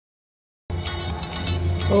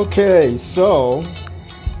Okay, so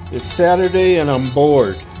it's Saturday and I'm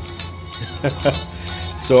bored.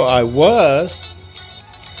 So I was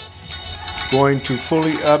going to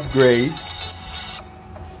fully upgrade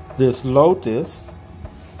this Lotus,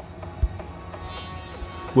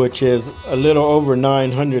 which is a little over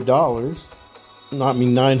 $900. Not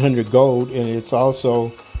 900 gold, and it's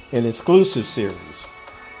also an exclusive series.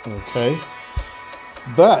 Okay,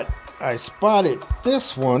 but I spotted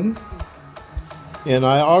this one, and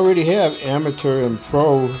I already have Amateur and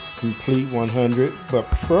Pro Complete 100,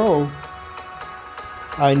 but Pro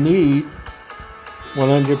I need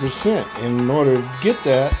 100%. And in order to get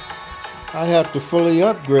that, I have to fully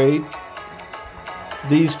upgrade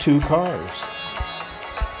these two cars.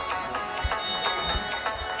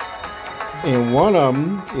 And one of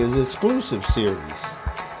them is exclusive series.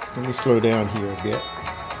 Let me slow down here a bit.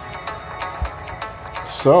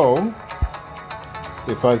 So,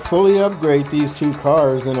 if I fully upgrade these two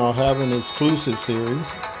cars, then I'll have an exclusive series.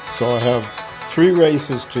 So I'll have 3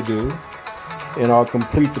 races to do, and I'll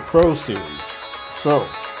complete the Pro series. So,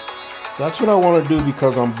 that's what I want to do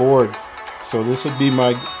because I'm bored. So this would be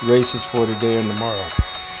my races for today and tomorrow.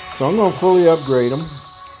 So I'm going to fully upgrade them.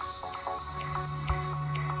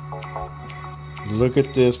 Look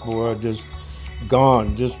at this, boy, just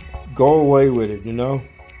gone. Just go away with it, you know?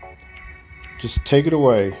 Just take it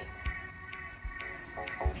away.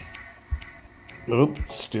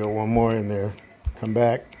 Oops, still one more in there. Come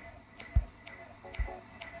back.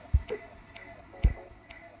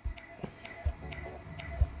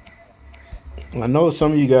 I know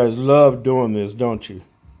some of you guys love doing this, don't you?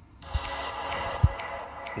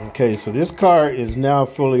 Okay, so this car is now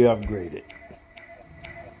fully upgraded.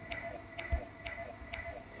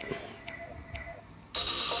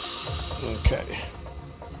 Okay,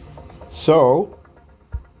 so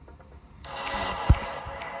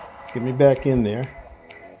get me back in there,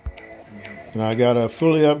 and I gotta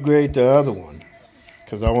fully upgrade the other one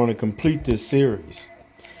because I want to complete this series.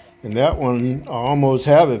 And that one, I almost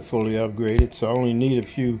have it fully upgraded, so I only need a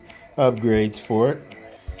few upgrades for it.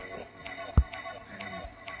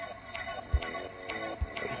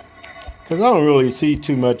 Because I don't really see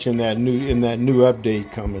too much in that new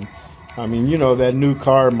update coming. I mean, you know, that new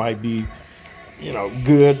car might be, you know,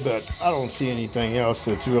 good, but I don't see anything else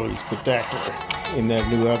that's really spectacular in that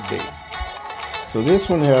new update. So this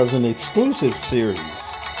one has an exclusive series,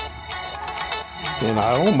 and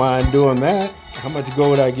I don't mind doing that. How much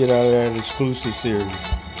gold I get out of that exclusive series?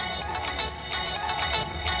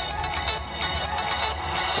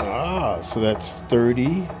 So that's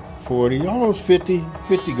 30, 40, almost 50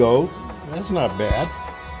 gold. That's not bad.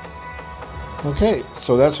 Okay,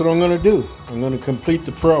 so that's what I'm going to do. I'm going to complete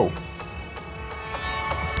the Pro.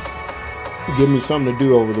 Give me something to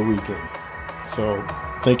do over the weekend. So,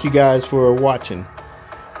 thank you guys for watching.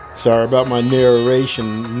 Sorry about my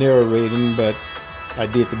narrating, but I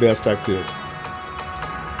did the best I could.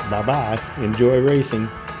 Bye-bye. Enjoy racing.